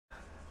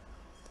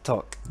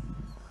Talk.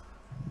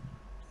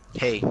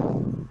 Hey.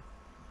 What's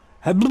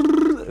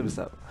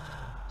up?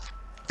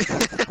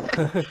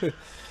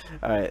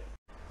 Alright.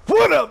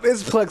 What up?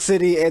 It's Plug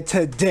City, and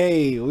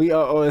today we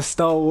are on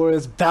Star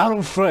Wars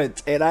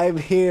Battlefront, and I'm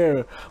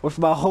here with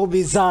my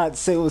homie Zod.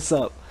 Say what's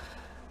up.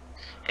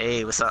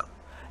 Hey, what's up?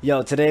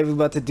 Yo, today we're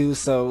about to do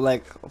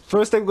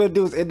first thing we're gonna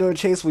do is indoor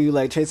chase, where you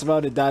like chase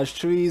around and dodge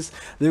trees.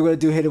 Then we're gonna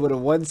do hit it with a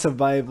one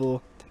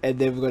survival, and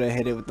then we're gonna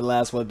hit it with the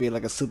last one being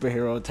like a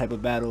superhero type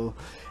of battle,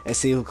 and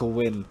see who can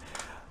win.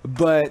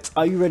 But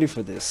are you ready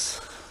for this?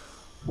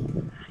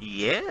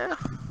 Yeah.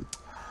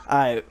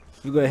 Alright,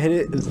 we're gonna hit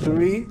it in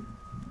 3,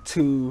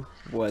 2,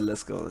 1.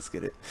 Let's go. Let's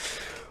get it.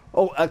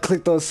 Oh, I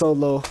clicked on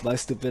solo, my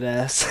stupid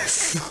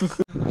ass.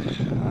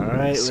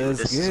 Alright,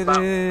 let's get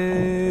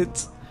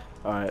it.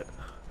 Alright,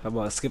 come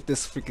on, skip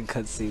this freaking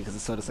cutscene because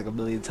it's told us like a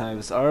million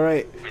times.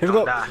 Alright, here we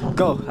go.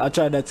 Go. I'll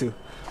try that too.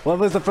 What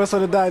was the first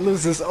one to die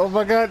loses? Oh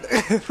my god.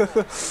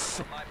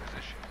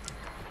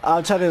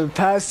 I'm trying to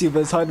pass you, but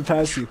it's hard to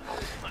pass you.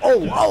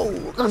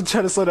 Oh, I'm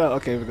trying to slow down.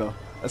 Okay, here we go.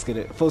 Let's get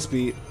it. Full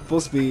speed.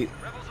 Full speed.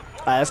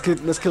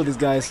 Alright, let's kill these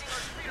guys.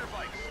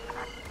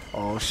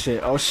 Oh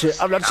shit. Oh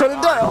shit. I'm not trying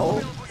to die.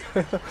 Oh.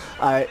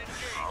 Alright.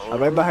 I'm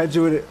right behind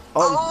you with it.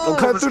 Oh, I'm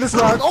cutting through this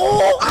log.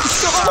 Oh!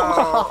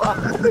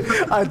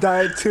 I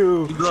died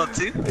too. You blew up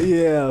too?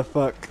 Yeah,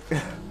 fuck.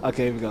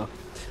 Okay, here we go.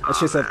 Let's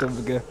chase after him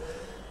again.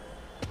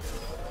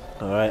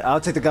 Alright, I'll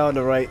take the guy on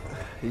the right.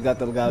 You got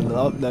the guy on the...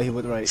 Oh, no, he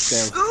went right.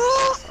 Damn.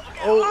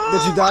 Oh,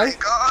 did you die? My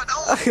god.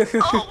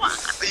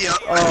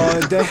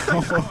 Oh, damn.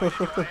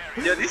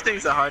 Yo, these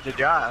things are hard to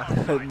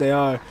drive. They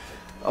are.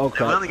 Oh,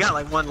 crap. We only got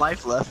like 1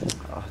 life left.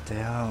 Oh,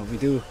 damn, we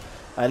do.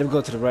 Alright, let me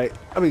go to the right.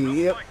 I mean,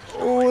 yep.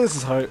 Oh, this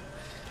is hard.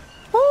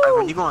 Like,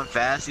 when you're going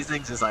fast, these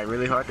things is like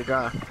really hard to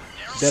drive.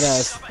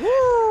 Deadass.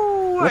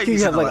 Woo! Lucky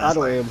you have like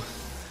auto aim.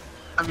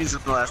 I'm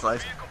using the last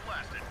life.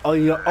 Oh,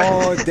 you.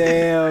 Oh,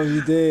 damn,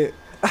 you did.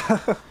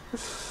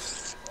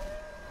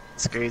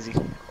 It's crazy.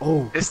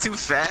 Oh. It's too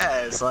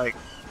fast, like.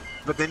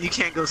 But then you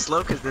can't go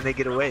slow because then they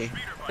get away.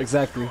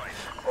 Exactly.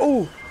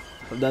 Oh!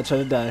 I'm not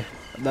trying to die.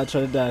 I'm not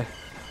trying to die.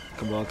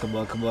 Come on, come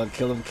on, come on.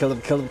 Kill him, kill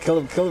him, kill him, kill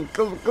him, kill him,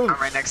 kill him, kill him.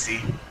 I'm right next to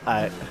you.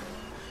 Alright.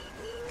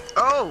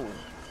 Oh!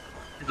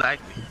 You like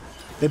me.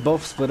 They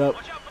both split up.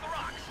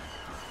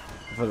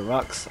 For the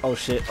rocks. Oh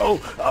shit. Oh!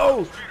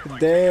 Oh!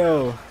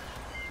 Damn!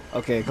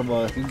 Okay, come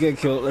on. You get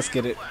killed. Let's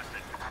get it.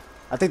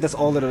 I think that's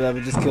all of them that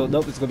we just killed.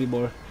 Nope, it's gonna be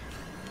more.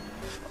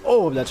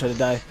 Oh, I'm not trying to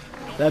die.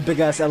 That big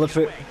ass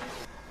elephant.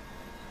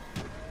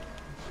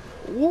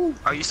 Woo.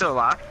 Are you still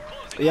alive?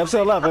 Yeah, I'm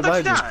still alive. I'm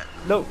behind you. Died.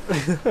 Nope.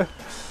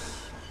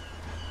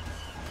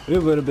 We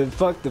would have been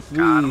fucked if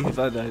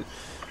I died.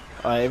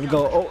 Alright, here we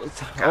go. Oh,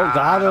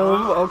 got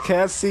him. Okay,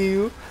 I see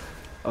you.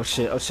 Oh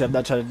shit, I'm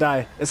not trying to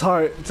die. It's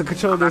hard to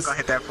control this. I'm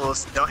not gonna hit that full.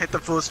 Don't hit the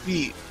full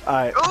speed.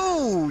 Alright.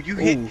 Oh, you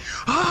hit.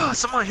 Oh,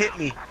 someone hit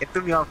me. It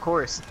threw me off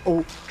course.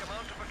 Oh.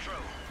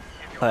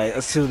 Alright,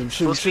 let's shoot him.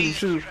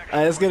 Shoot him.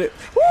 Alright, let's get it.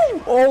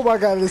 Woo! Oh my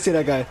god, let's see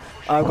that guy.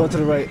 I'll go to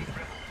the right.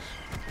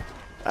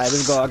 Alright,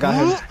 let's go. I got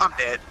him. I'm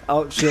dead.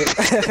 Oh shit.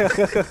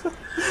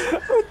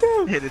 Oh,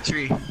 damn. Hit a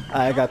tree.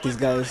 I got these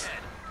guys.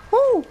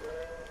 Woo!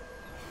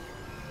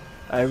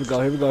 Alright, here we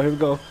go. Here we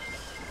go.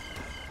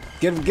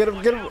 Get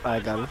him. I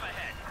got him.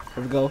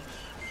 Here we go.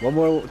 One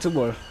more, 2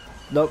 more.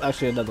 Nope,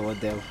 actually another one.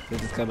 Damn, they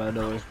just come out of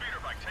nowhere.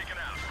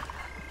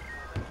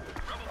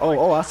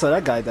 Oh, I saw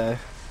that guy die.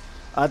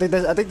 I think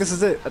this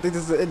is it. I think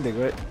this is the ending,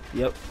 right?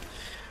 Yep.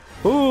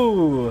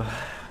 Ooh.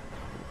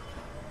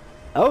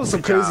 That was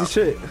some crazy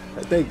shit.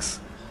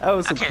 Thanks. That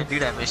was some. I can't do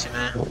that mission,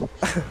 man.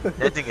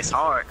 That thing is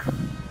hard.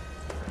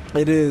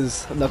 It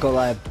is. I'm not gonna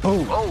lie.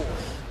 Boom. Oh.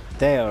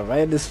 Damn,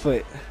 right in this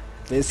foot.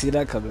 Didn't see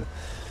that coming.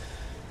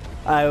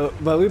 Alright,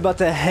 but we're about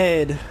to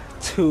head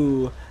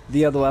to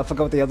the other one. I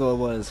forgot what the other one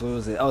was. What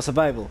was it? Oh,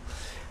 survival.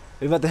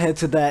 We're about to head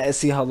to that and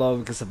see how long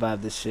we can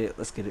survive this shit.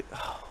 Let's get it.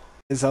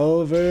 It's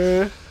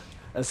over.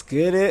 Let's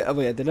get it. Oh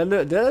wait, did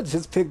I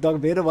just pick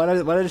Darth Vader? Why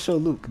did it show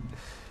Luke?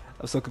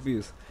 I'm so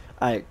confused.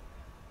 Alright.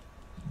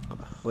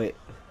 Wait.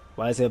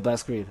 Why is it a black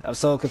screen? I'm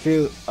so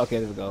confused. Okay,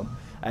 there we go.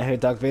 I hear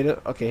Darth Vader.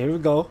 Okay, here we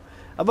go.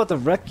 I'm about to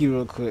wreck you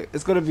real quick.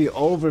 It's gonna be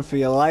over for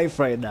your life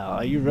right now.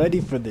 Are you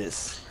ready for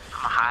this?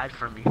 Hide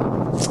from me.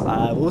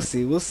 We'll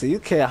see. You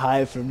can't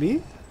hide from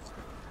me.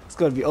 It's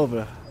gonna be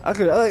over. I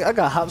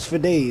got hops for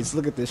days.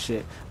 Look at this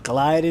shit.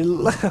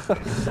 Gliding.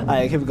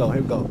 Alright, here we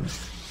go.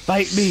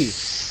 Fight me.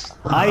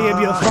 I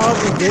am your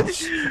father,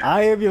 bitch.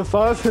 I am your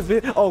father,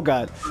 bitch. Oh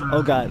god.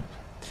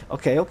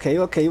 Okay. You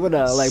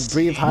wanna like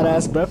breathe hot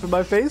ass breath in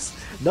my face?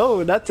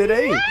 No, not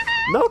today.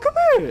 No, come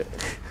here.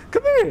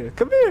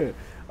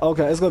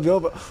 Okay, it's gonna be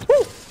over.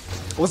 Woo!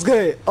 What's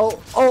good? Oh,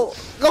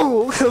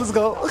 let's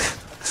go.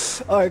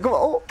 Alright, come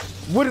on. Oh,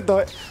 what it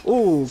thought?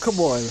 Oh, come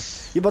on.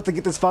 You about to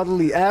get this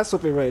fatherly ass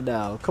whipping right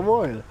now. Come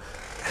on.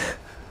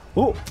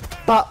 Oh,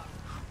 pop.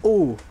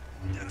 Oh,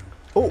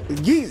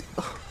 yee.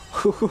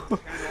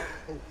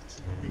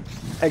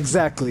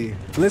 Exactly.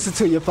 Listen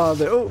to your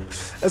father. Oh,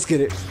 let's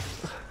get it.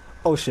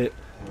 Oh shit.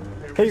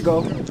 Here you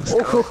go.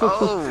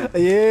 Oh,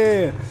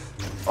 yeah.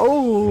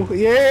 Oh,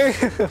 yeah.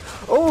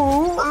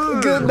 Oh,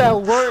 good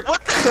that work.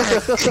 What the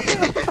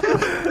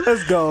heck?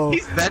 Let's go.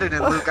 He's better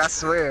than Luke, I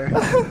swear.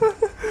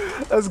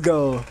 Let's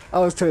go. I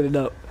was turning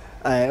up.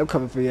 Alright, I'm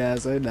coming for your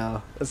ass right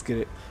now. Let's get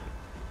it.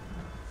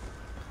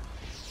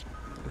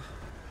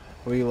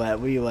 Where you at?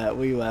 Where you at?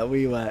 Where you at? Where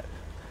you at?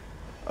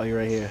 Oh, you're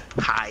right here.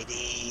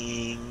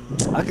 Hiding.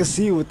 I can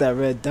see you with that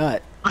red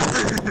dot.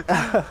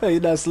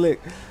 You're not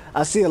slick.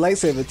 I see a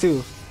lightsaber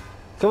too.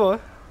 Come on.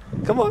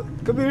 Come on.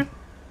 Come here.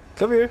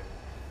 Come here.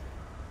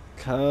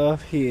 Come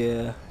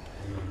here.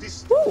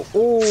 Ooh,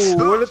 ooh,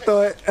 what a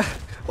thought.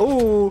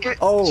 Ooh,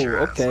 oh,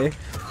 okay.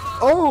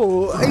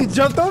 Oh, he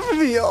jumped over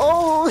me.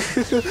 Oh,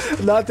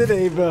 not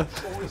today, bro.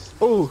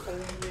 Oh,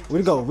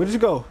 where'd you go? Where did you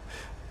go?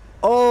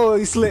 Oh,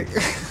 he's slick.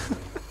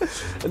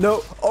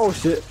 No. Oh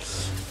shit.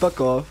 Fuck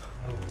off.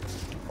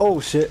 Oh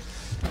shit.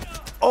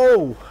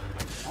 Oh,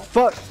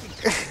 fuck.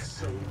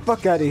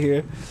 Fuck out of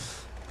here.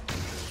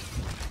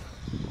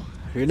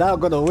 You're not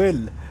gonna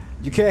win.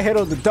 You can't hit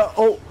on the duck.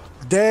 Oh,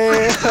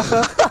 damn.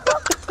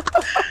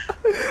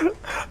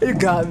 You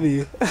got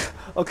me.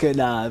 Okay,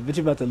 nah, but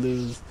you about to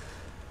lose.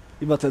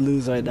 You about to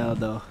lose right now,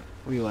 though.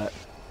 Where you at?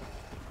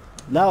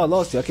 Now I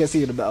lost you. I can't see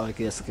you in the back. Oh, I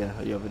guess okay.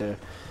 Are you over there?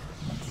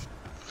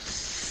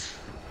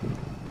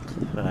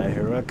 Alright,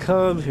 here I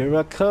come. Here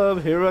I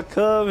come. Here I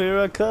come. Here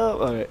I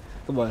come. Alright,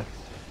 come on.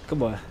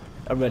 Come on.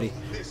 I'm ready.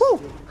 Woo!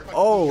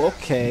 Oh,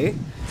 okay.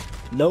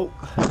 Nope.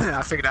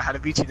 I figured out how to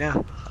beat you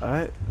now.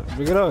 Alright,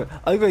 bring it on.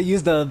 I'm gonna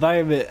use the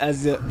environment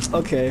as your.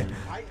 Okay.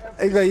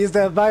 I'm gonna use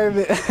the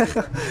environment.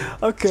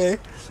 Okay.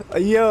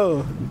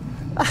 Yo.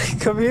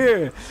 Come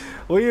here.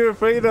 What are you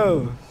afraid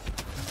of?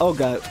 Oh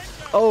god.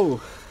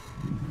 Oh.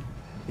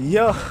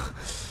 Yo.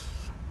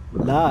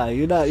 Nah,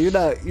 you're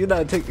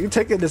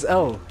taking this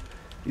L.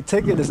 You're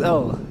taking this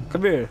L.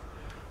 Come here.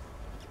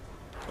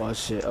 Oh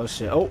shit, oh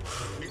shit. Oh.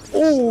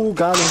 Oh,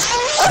 got him.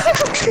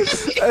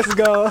 Let's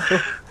go.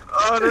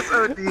 Oh, that's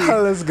OD.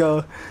 Let's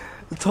go.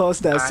 Toss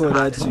that sword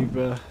at you,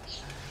 bro.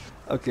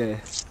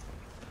 Okay.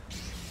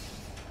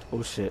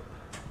 Oh shit.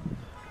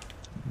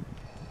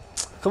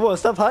 Come on,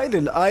 stop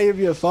hiding. I am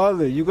your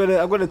father.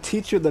 I'm gonna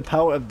teach you the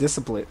power of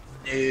discipline.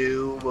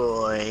 No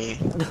boy.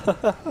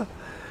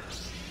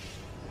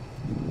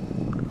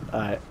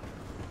 Alright.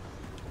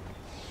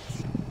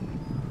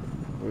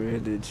 Where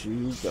did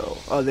you go?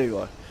 Oh, there you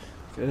are.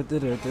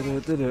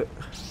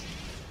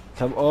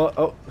 Come on.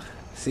 Oh,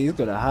 see, he's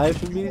gonna hide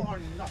from me.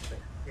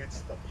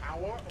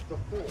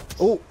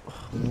 Oh,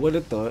 what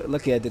a thought.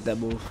 Lucky I did that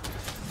move.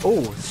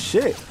 Oh,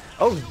 shit.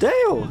 Oh,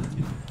 damn.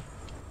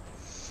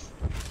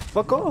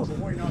 Fuck off.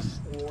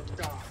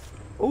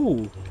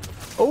 Oh.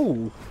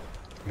 Oh.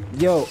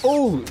 Yo.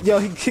 Oh. Yo,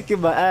 he kicking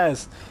my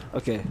ass.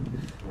 Okay.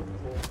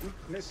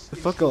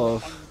 Fuck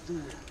off.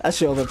 That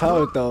shit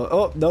overpowered though.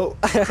 Oh, no.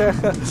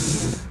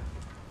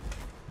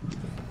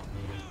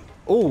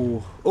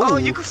 Oh. Oh,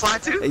 you can fly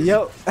too?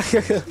 Yo.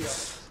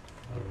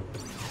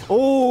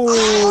 Oh.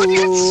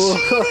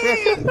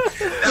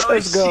 That was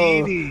Let's go.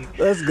 cheating.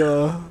 Let's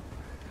go.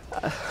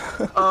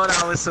 Oh,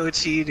 that was so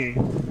cheating.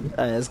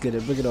 Alright, let's get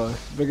it. Bring it on.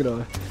 Bring it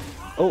on.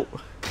 Oh.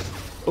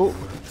 Oh.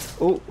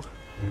 Oh.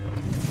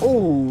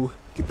 Oh.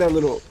 Get that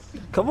little.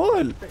 Come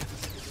on.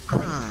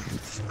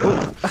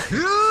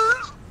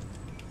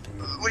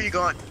 Where you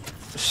going?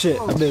 Shit.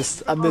 I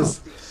missed. I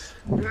missed.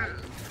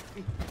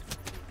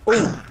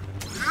 Oh.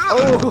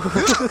 Oh.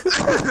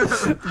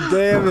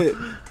 Damn it.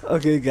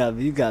 Okay, you got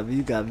me. You got me.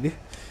 You got me.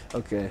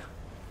 Okay.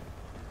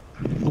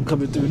 I'm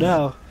coming through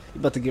now. You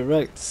about to get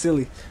wrecked.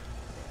 Silly.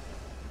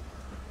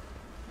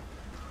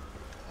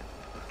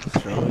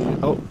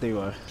 Oh, there you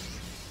are.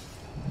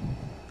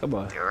 Come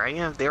on. There I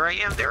am. There I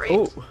am. There I am.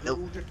 Oh.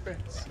 Nope.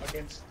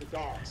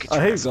 Oh,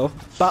 here you go.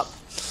 Bop.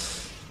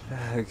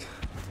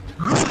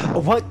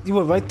 Oh, what? You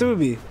went right through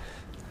me.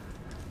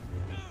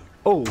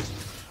 Oh.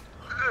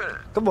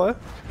 Come on.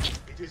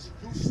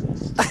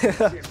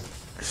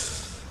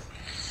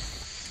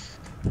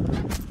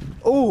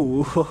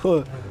 Oh.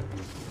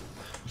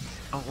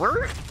 A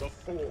word?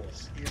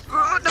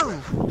 Oh,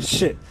 no.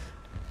 Shit.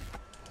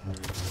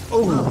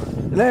 Oh.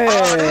 There.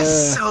 Oh,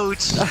 that's so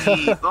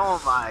cheap.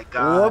 Oh, my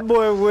God. One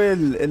more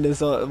win in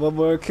this. One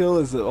more kill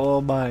is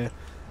all mine.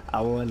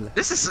 I won.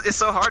 This is, it's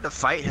so hard to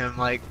fight him,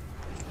 like.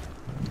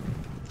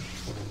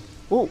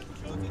 Oh.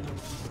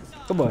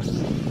 Come on.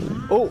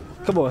 Oh,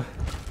 come on.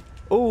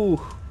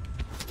 Oh.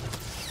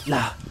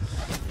 Nah.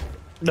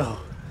 No.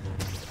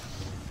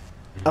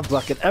 I'm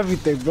blocking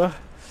everything, bro.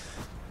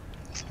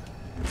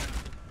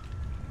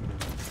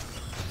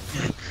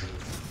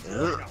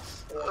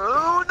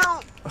 Oh,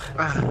 no.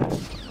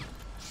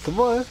 Come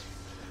on.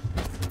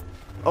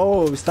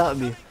 Oh, stop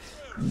me.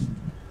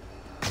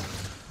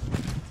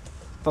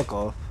 Fuck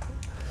off.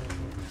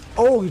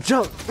 Oh, you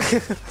jumped.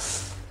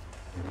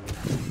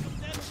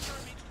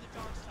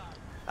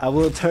 I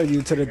will turn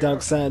you to the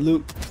dark side,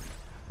 Luke.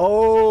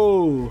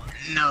 Oh.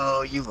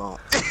 No, you won't.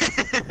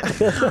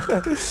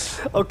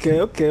 Okay.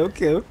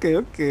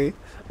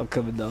 I'm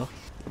coming now.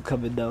 I'm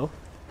coming now.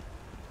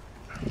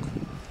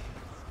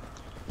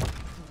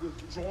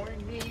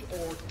 Join me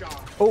or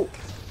die. Oh.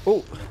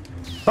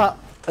 Pop.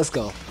 Let's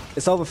go.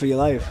 It's over for your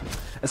life.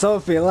 It's over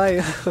for your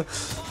life.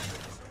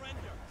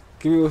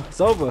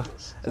 It's over.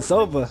 It's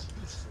over.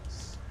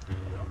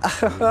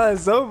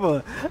 It's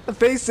over.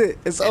 Face it.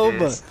 It's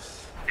over.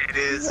 It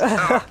is.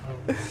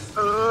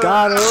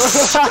 Got him.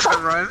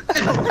 Run.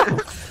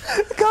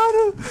 Got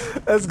him.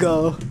 Let's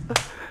go.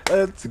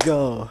 Let's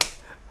go.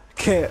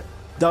 Can't.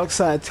 Dark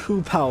side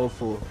too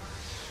powerful.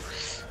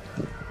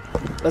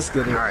 Let's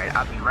get it. Alright,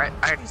 I'll be right.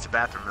 I gotta use the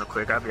bathroom real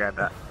quick. I'll be right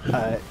back.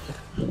 Alright.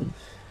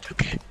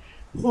 Okay.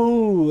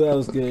 Ooh, that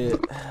was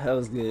good. That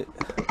was good.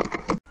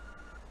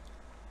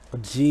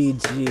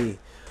 GG.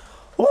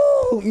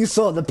 Ooh, you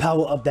saw the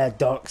power of that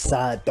dark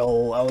side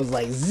though. I was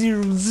like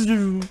zero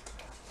zero.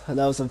 And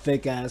that was some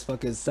fake ass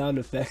fucking sound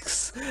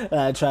effects that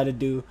I tried to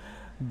do,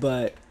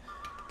 but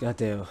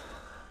goddamn,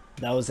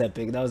 that was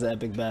epic. That was an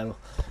epic battle.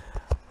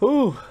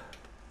 Ooh.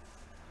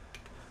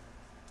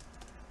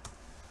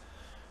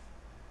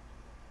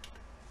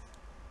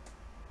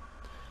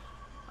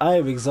 I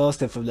am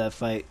exhausted from that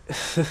fight.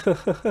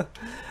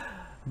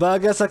 But I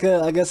guess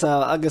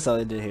I'll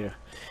end it here.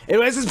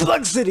 Anyways, it's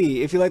Plug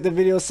City. If you like the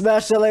video,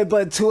 smash that like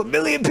button to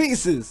 1,000,000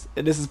 pieces.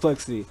 And this is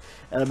Plug City.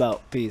 And I'm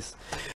out. Peace.